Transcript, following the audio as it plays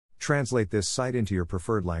Translate this site into your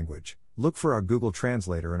preferred language. Look for our Google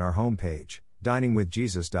Translator in our homepage,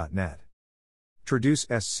 diningwithjesus.net. Traduce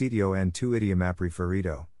este sitio en tu idioma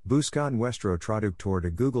preferido. Busca nuestro traductor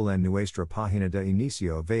de Google en nuestra página de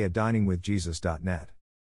inicio via diningwithjesus.net.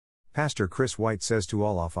 Pastor Chris White says to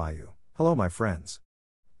all of you, hello my friends.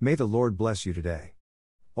 May the Lord bless you today.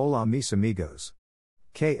 Hola mis amigos.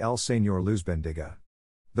 Que el Señor los bendiga.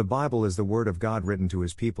 The Bible is the Word of God written to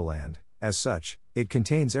His people and, as such, it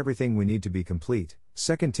contains everything we need to be complete,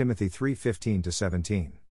 2 Timothy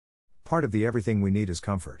 3:15-17. Part of the everything we need is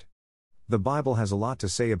comfort. The Bible has a lot to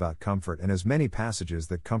say about comfort and has many passages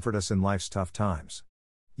that comfort us in life's tough times.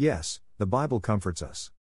 Yes, the Bible comforts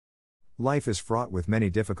us. Life is fraught with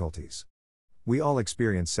many difficulties. We all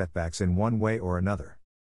experience setbacks in one way or another.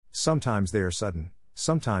 Sometimes they are sudden,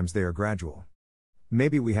 sometimes they are gradual.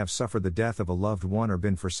 Maybe we have suffered the death of a loved one or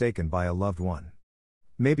been forsaken by a loved one.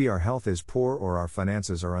 Maybe our health is poor or our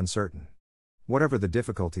finances are uncertain. Whatever the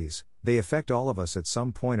difficulties, they affect all of us at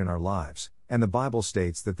some point in our lives, and the Bible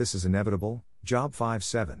states that this is inevitable, Job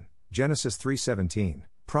 5:7, Genesis 3:17,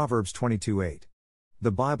 Proverbs 22:8.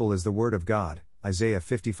 The Bible is the Word of God, Isaiah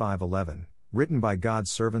 55:11, written by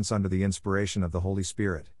God's servants under the inspiration of the Holy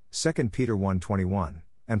Spirit, 2 Peter 1:21,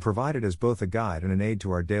 and provided as both a guide and an aid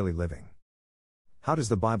to our daily living. How does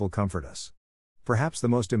the Bible comfort us? Perhaps the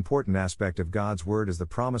most important aspect of God's Word is the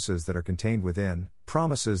promises that are contained within,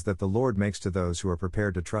 promises that the Lord makes to those who are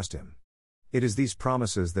prepared to trust Him. It is these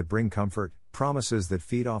promises that bring comfort, promises that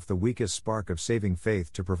feed off the weakest spark of saving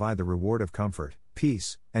faith to provide the reward of comfort,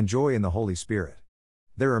 peace, and joy in the Holy Spirit.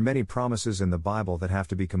 There are many promises in the Bible that have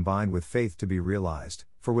to be combined with faith to be realized,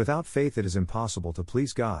 for without faith it is impossible to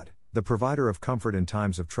please God, the provider of comfort in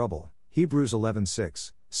times of trouble, Hebrews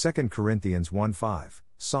 11:6, 2 Corinthians 1:5,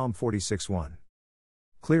 Psalm 46:1.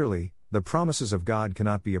 Clearly, the promises of God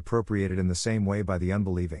cannot be appropriated in the same way by the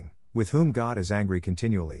unbelieving, with whom God is angry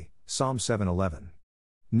continually, Psalm 7:11.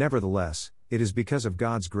 Nevertheless, it is because of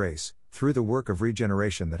God's grace, through the work of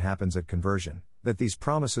regeneration that happens at conversion, that these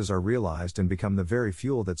promises are realized and become the very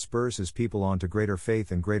fuel that spurs His people on to greater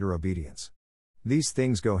faith and greater obedience. These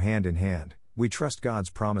things go hand in hand. We trust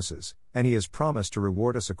God's promises, and He has promised to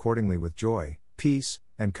reward us accordingly with joy, peace,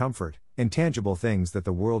 and comfort, intangible things that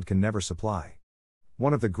the world can never supply.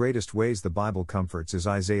 One of the greatest ways the Bible comforts is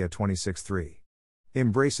Isaiah 26:3.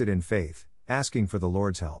 Embrace it in faith, asking for the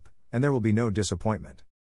Lord's help, and there will be no disappointment.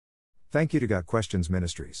 Thank you to Got Questions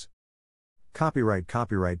Ministries. Copyright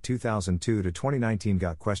 2002 to 2019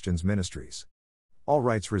 Got Questions Ministries. All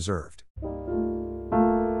rights reserved.